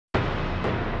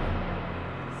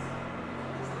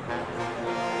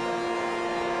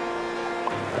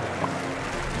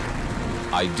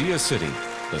Idea City,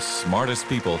 the smartest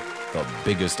people, the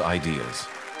biggest ideas.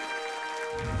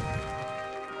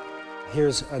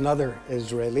 Here's another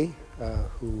Israeli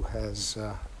who has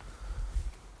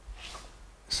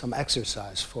some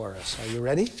exercise for us. Are you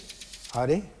ready,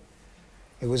 Audi?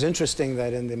 It was interesting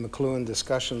that in the McLuhan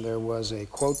discussion there was a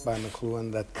quote by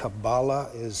McLuhan that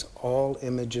Kabalah is all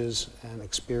images and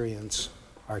experience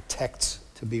are texts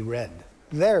to be read.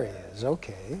 There he is,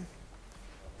 okay.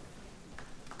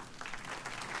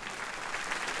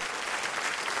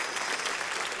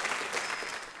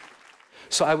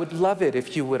 So I would love it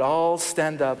if you would all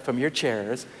stand up from your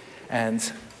chairs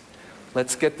and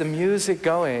let's get the music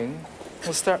going.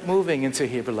 We'll start moving into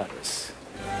Hebrew letters.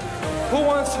 Who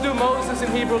wants to do Moses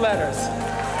in Hebrew letters?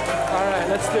 All right,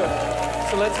 let's do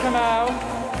it. So let's come out.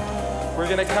 We're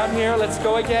gonna come here, let's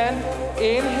go again.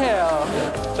 Inhale,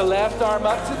 the left arm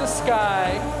up to the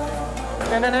sky.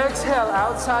 And then exhale,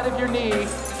 outside of your knee,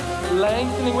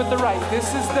 lengthening with the right.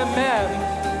 This is the mem,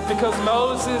 because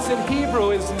Moses in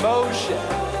Hebrew is Moshe.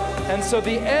 And so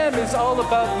the M is all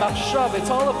about machshav, it's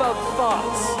all about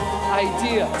thoughts,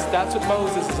 ideas. That's what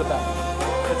Moses is about.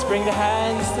 Let's bring the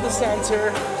hands to the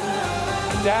center.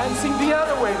 Dancing the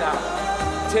other way now.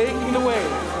 Taking the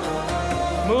wave.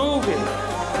 Moving.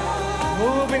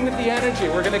 Moving with the energy.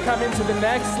 We're going to come into the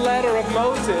next letter of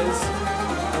Moses.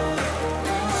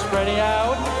 Spreading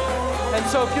out. And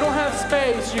so if you don't have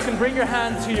space, you can bring your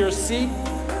hand to your seat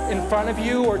in front of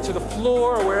you or to the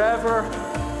floor or wherever.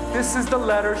 This is the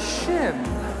letter Shin.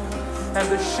 And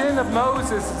the Shin of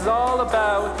Moses is all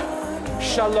about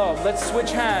Shalom. Let's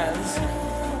switch hands.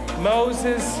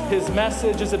 Moses, his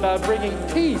message is about bringing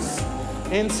peace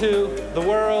into the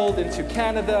world, into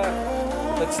Canada.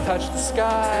 Let's touch the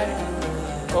sky,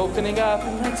 opening up,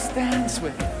 and let's dance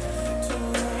with it.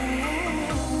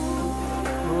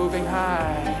 Moving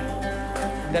high,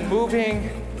 then moving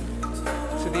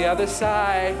to the other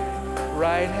side,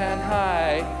 right hand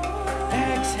high,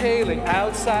 exhaling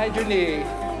outside your knee,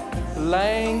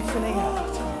 lengthening out.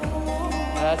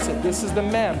 That's it. This is the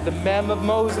mem. The mem of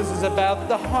Moses is about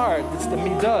the heart. It's the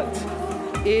midot.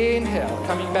 Inhale,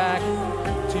 coming back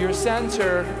to your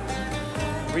center,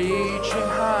 reaching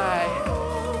high,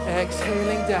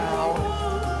 exhaling down,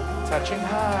 touching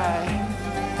high,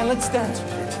 and let's dance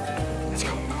with it. Let's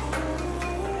go.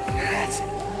 That's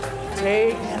it.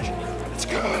 Take energy. Let's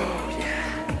go.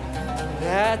 Yeah.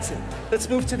 That's it. Let's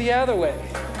move to the other way.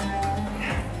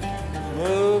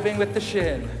 Moving with the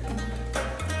shin.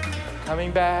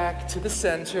 Coming back to the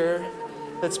center.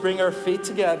 Let's bring our feet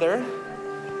together.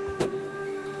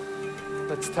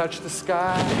 Let's touch the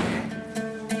sky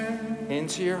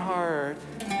into your heart.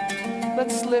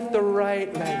 Let's lift the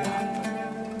right leg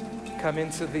up. Come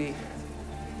into the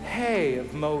hey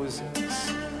of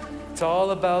Moses. It's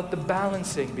all about the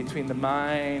balancing between the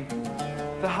mind,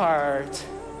 the heart.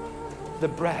 The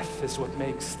breath is what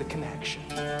makes the connection.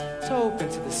 So open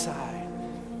to the side.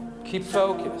 Keep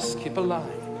focused, keep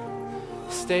aligned.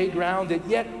 Stay grounded,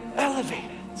 yet elevated.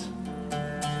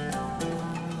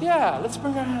 Yeah, let's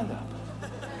bring our hand up.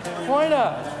 Why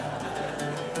not?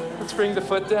 Let's bring the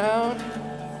foot down.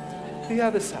 The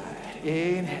other side.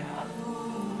 Inhale.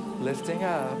 Lifting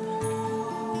up.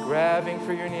 Grabbing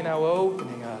for your knee, now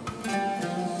opening up.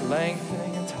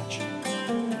 Lengthening and touching.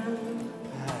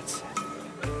 That's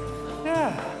it.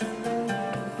 Yeah.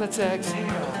 Let's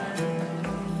exhale.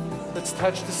 Let's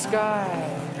touch the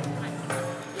sky.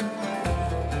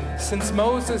 Since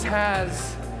Moses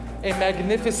has a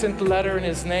magnificent letter in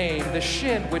his name, the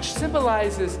Shin, which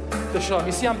symbolizes the Shalom.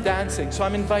 You see, I'm dancing, so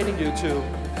I'm inviting you to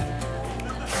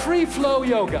free flow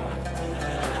yoga.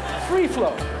 Free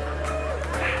flow.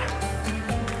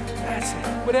 That's it.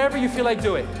 Whatever you feel like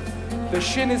doing. The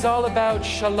Shin is all about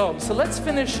Shalom. So let's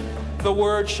finish the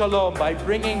word Shalom by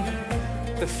bringing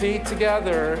the feet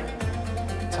together,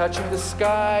 touching the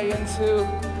sky into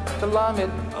the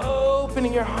Lamed,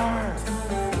 opening your heart.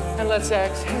 And let's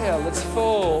exhale, let's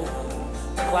fold,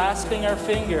 clasping our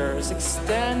fingers,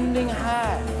 extending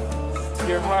high,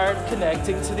 your heart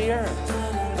connecting to the earth.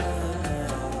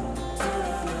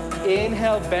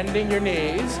 Inhale, bending your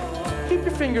knees, keep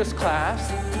your fingers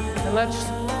clasped, and let's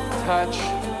touch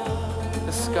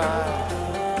the sky.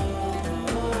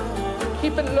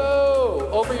 Keep it low,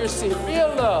 over your seat, real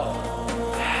low.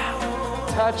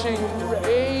 Touching,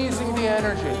 raising the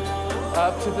energy.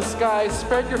 Up to the sky,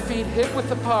 spread your feet hip width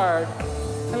apart,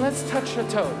 and let's touch your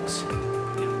toes.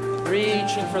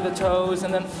 Reaching for the toes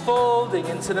and then folding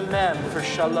into the mem for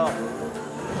Shalom.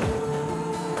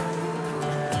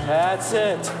 That's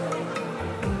it.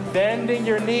 Bending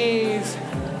your knees.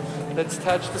 Let's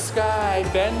touch the sky.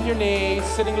 Bend your knees,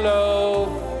 sitting low,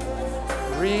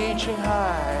 reaching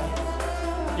high.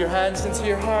 your hands into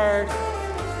your heart,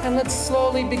 and let's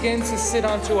slowly begin to sit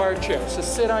onto our chairs. So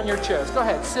sit on your chairs. Go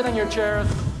ahead, sit on your chairs.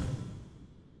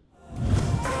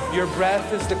 Your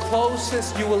breath is the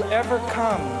closest you will ever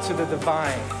come to the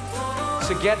divine.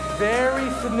 So get very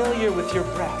familiar with your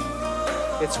breath.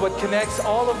 It's what connects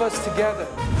all of us together.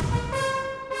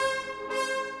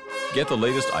 Get the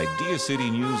latest Idea City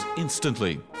news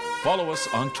instantly. Follow us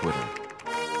on Twitter.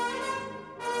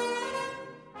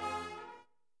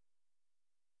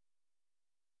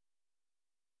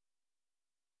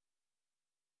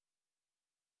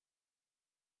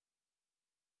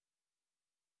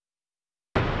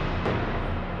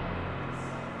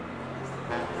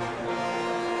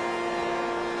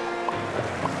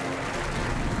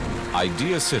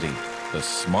 Idea City, the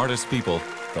smartest people,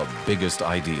 the biggest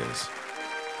ideas.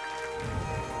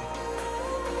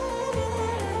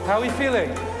 How are we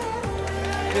feeling?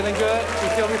 Feeling good? We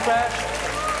feel refreshed?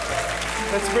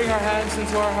 Let's bring our hands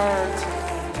into our hearts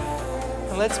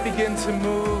and let's begin to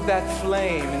move that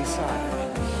flame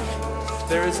inside.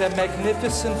 There is a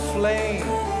magnificent flame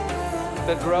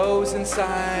that grows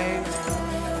inside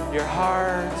your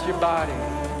heart, your body.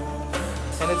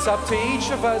 And it's up to each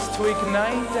of us to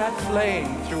ignite that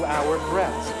flame through our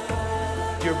breath.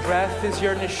 Your breath is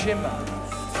your neshima.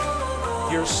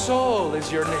 Your soul is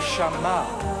your neshama.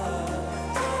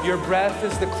 Your breath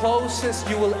is the closest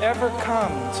you will ever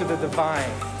come to the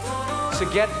divine. So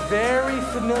get very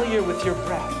familiar with your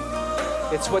breath.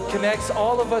 It's what connects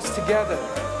all of us together.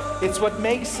 It's what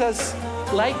makes us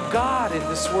like God in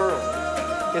this world.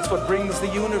 It's what brings the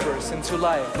universe into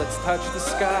life. Let's touch the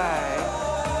sky.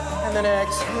 And then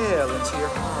exhale into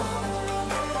your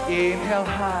heart. Inhale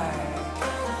high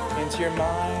into your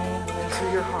mind,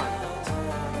 into your heart.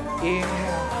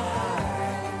 Inhale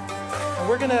high. And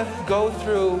we're going to go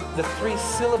through the 3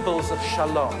 syllables of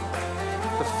shalom.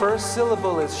 The first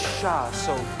syllable is sha.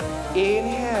 So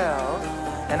inhale,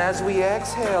 and as we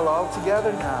exhale all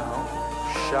together now,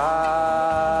 sha.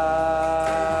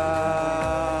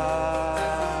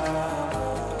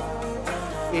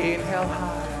 Inhale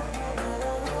high.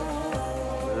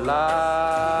 La.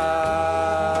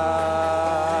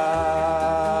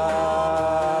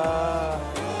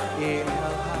 Inhale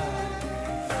high.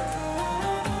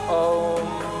 Om.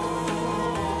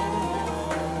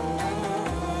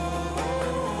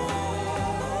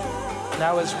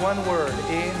 Now as one word,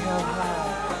 inhale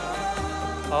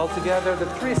high. All together, the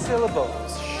 3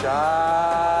 syllables.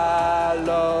 Shalom.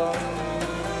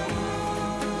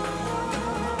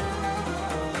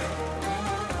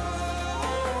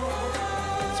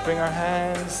 Bring our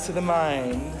hands to the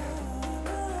mind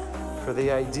for the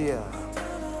idea.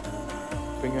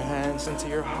 Bring your hands into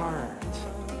your heart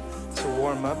to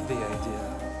warm up the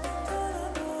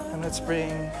idea. And let's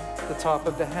bring the top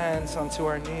of the hands onto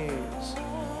our knees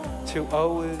to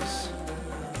always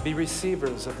be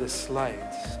receivers of this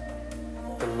light,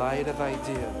 the light of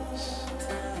ideas,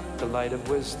 the light of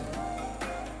wisdom,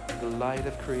 the light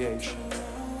of creation,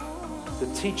 the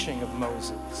teaching of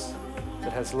Moses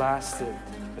that has lasted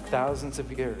for thousands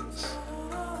of years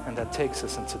and that takes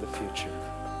us into the future.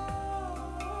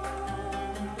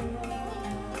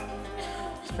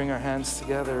 Let's bring our hands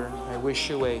together. I wish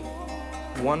you a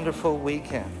wonderful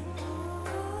weekend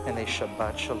and a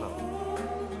Shabbat Shalom.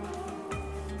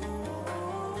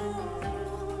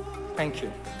 Thank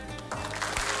you.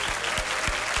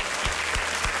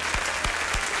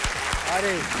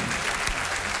 Adi,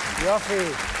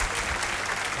 Yofi.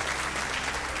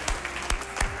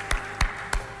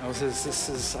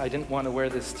 I didn't want to wear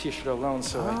this t-shirt alone,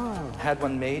 so I had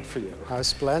one made for you. How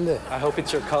splendid. I hope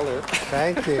it's your color.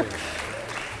 Thank you.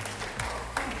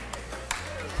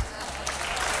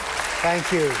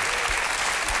 Thank you.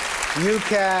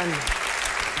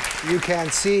 You can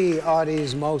see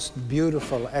Audi's most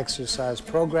beautiful exercise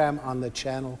program on the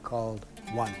channel called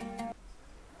One. And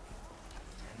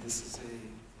this is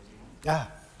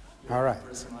all right.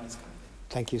 personalized.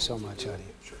 Thank you so much, Audi.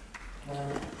 Sure.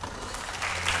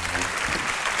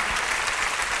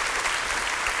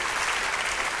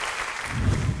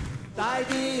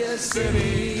 Idea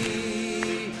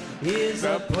City is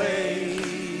a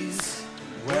place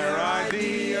where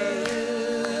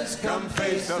ideas come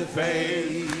face to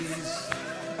face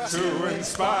to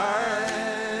inspire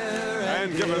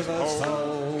and give us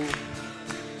hope.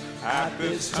 At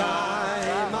this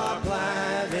time, our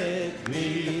planet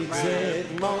needs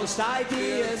it most.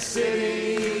 Idea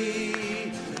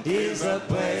City is a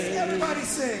place. Everybody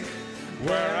sing.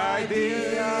 Where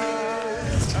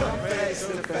ideas come face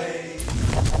to face.